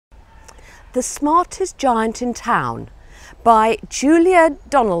The Smartest Giant in Town by Julia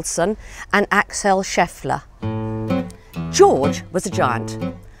Donaldson and Axel Scheffler. George was a giant,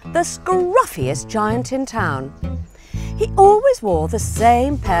 the scruffiest giant in town. He always wore the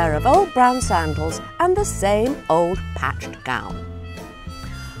same pair of old brown sandals and the same old patched gown.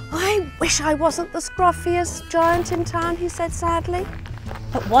 "I wish I wasn't the scruffiest giant in town," he said sadly.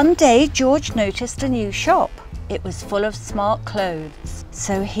 But one day George noticed a new shop. It was full of smart clothes.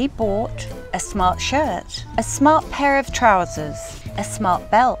 So he bought a smart shirt, a smart pair of trousers, a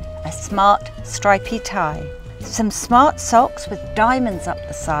smart belt, a smart stripy tie, some smart socks with diamonds up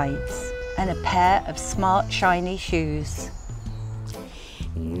the sides, and a pair of smart shiny shoes.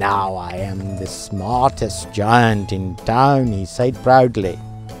 "Now I am the smartest giant in town," he said proudly.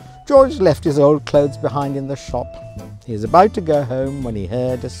 George left his old clothes behind in the shop. He was about to go home when he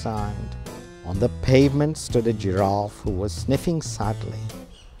heard a sound. On the pavement stood a giraffe who was sniffing sadly.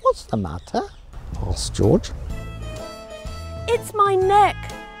 "What's the matter?" asked George. "It's my neck.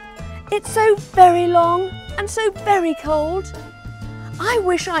 It's so very long and so very cold. I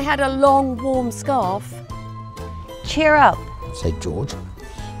wish I had a long warm scarf." "Cheer up," said George.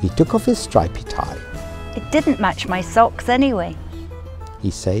 He took off his stripy tie. "It didn't match my socks anyway,"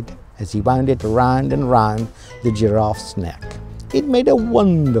 he said as he wound it round and round the giraffe's neck. It made a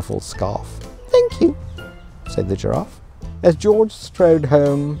wonderful scarf. "Thank you," said the giraffe. As George strode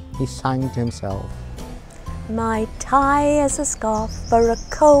home, he sang to himself. "My tie is a scarf for a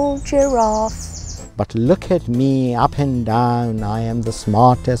cold giraffe. But look at me up and down, I am the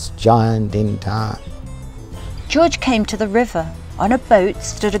smartest giant in town." George came to the river. On a boat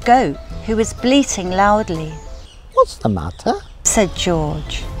stood a goat who was bleating loudly. "What's the matter?" said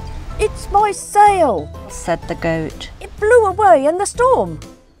George. "It's my sail," said the goat. "It blew away in the storm.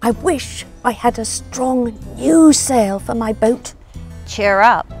 I wish I had a strong new sail for my boat." "Cheer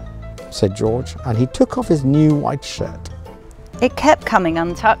up," said George, and he took off his new white shirt. "It kept coming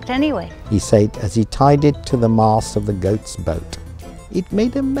untucked anyway," he said as he tied it to the mast of the goat's boat. It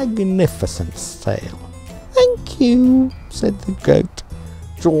made a magnificent sail. "Thank you," said the goat.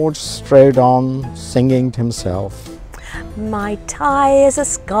 George strode on, singing to himself. "My tie is a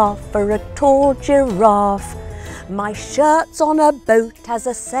scarf for a tall giraffe. My shirt's on a boat, has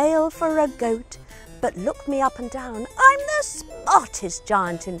a sail for a goat. But look me up and down, I'm the smartest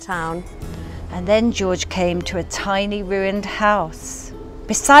giant in town." And then George came to a tiny ruined house.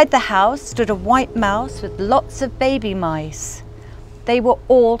 Beside the house stood a white mouse with lots of baby mice. They were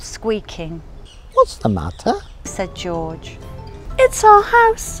all squeaking. "What's the matter?" said George. "It's our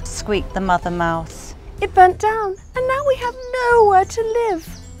house," squeaked the mother mouse. "It burnt down and now we have nowhere to live.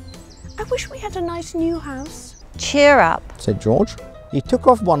 I wish we had a nice new house." "Cheer up," said George. He took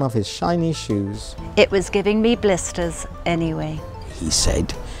off one of his shiny shoes. "It was giving me blisters anyway," he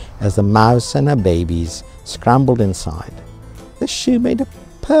said, as the mouse and her babies scrambled inside. The shoe made a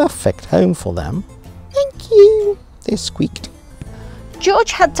perfect home for them. "Thank you," they squeaked.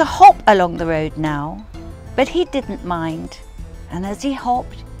 George had to hop along the road now, but he didn't mind. And as he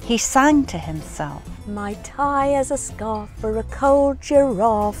hopped, he sang to himself. "My tie is a scarf for a cold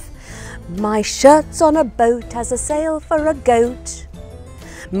giraffe. My shirt's on a boat, has a sail for a goat.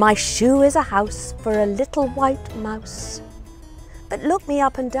 My shoe is a house for a little white mouse. But look me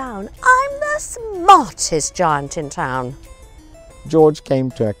up and down, I'm the smartest giant in town." George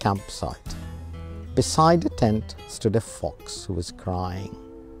came to a campsite. Beside a tent stood a fox who was crying.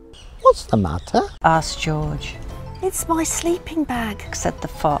 "What's the matter?" asked George. "It's my sleeping bag," said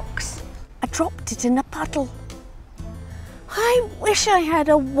the fox. "I dropped it in a puddle. I wish I had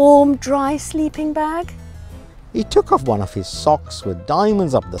a warm, dry sleeping bag." He took off one of his socks with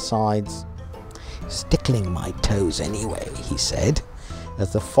diamonds up the sides. "It's tickling my toes anyway," he said,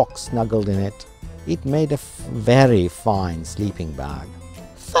 as the fox snuggled in it. It made a very fine sleeping bag.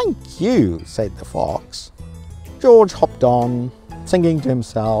 "Thank you," said the fox. George hopped on, singing to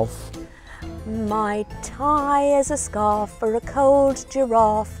himself. "My tie is a scarf for a cold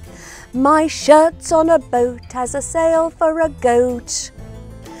giraffe. My shirt's on a boat, has a sail for a goat.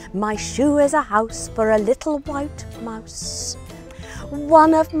 My shoe is a house for a little white mouse.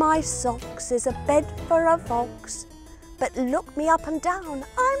 One of my socks is a bed for a fox. But look me up and down,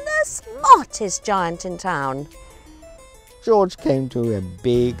 I'm the smartest giant in town." George came to a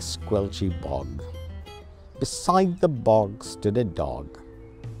big squelchy bog. Beside the bog stood a dog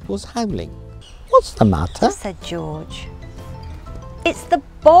who was howling. "What's the matter?" said George. "It's the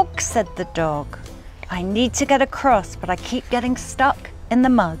bog," said the dog. "I need to get across, but I keep getting stuck in the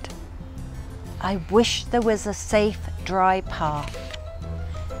mud. I wish there was a safe, dry path."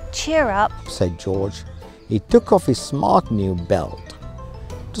 "Cheer up," said George. He took off his smart new belt.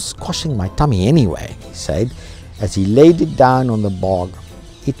 to squashing my tummy anyway, he said, as he laid it down on the bog.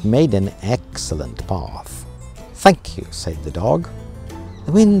 It made an excellent path. Thank you, said the dog.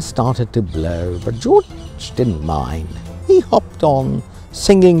 The wind started to blow, but George didn't mind. He hopped on,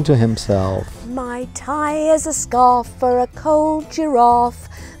 singing to himself. My tie is a scarf for a cold giraffe.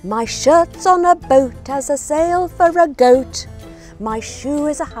 My shirt's on a boat as a sail for a goat. My shoe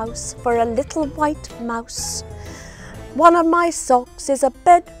is a house for a little white mouse. One of my socks is a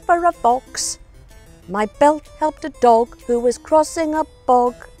bed for a fox. My belt helped a dog who was crossing a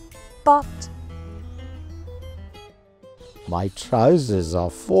bog, but my trousers are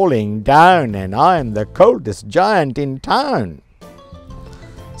falling down and I am the coldest giant in town.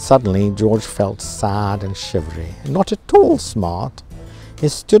 Suddenly George felt sad and shivery, not at all smart. He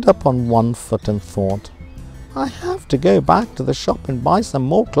stood up on one foot and thought, I have to go back to the shop and buy some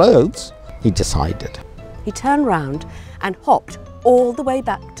more clothes, he decided. He turned round and hopped all the way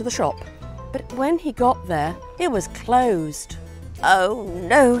back to the shop. But when he got there, it was closed. Oh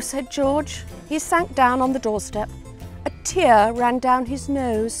no, said George. He sank down on the doorstep. A tear ran down his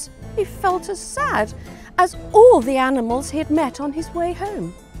nose. He felt as sad as all the animals he had met on his way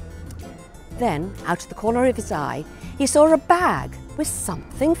home. Then, out of the corner of his eye, he saw a bag with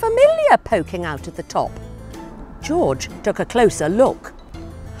something familiar poking out at the top. George took a closer look.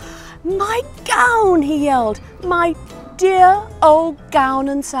 My gown, he yelled. My dear old gown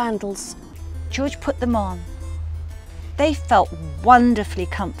and sandals. George put them on. They felt wonderfully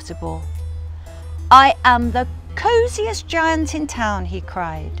comfortable. I am the cosiest giant in town, he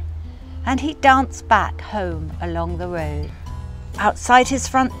cried, and he danced back home along the road. Outside his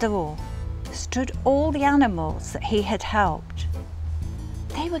front door stood all the animals that he had helped.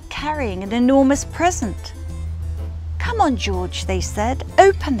 They were carrying an enormous present. Come on, George, they said,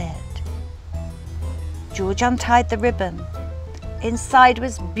 open it. George untied the ribbon. Inside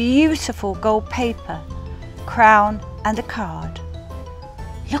was beautiful gold paper, crown and a card.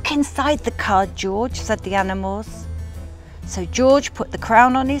 Look inside the card, George, said the animals. So George put the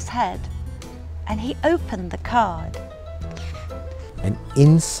crown on his head and he opened the card. And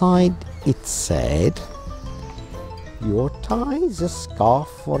inside it said, your tie's a scarf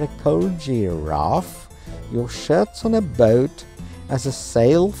for a cold giraffe, your shirt's on a boat as a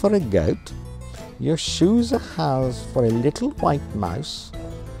sail for a goat, your shoe's a house for a little white mouse,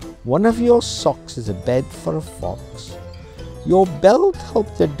 one of your socks is a bed for a fox, your belt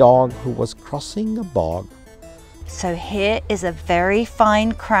helped a dog who was crossing a bog. So here is a very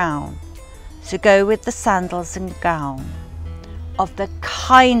fine crown to go with the sandals and gown of the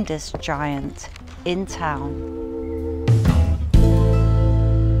kindest giant in town.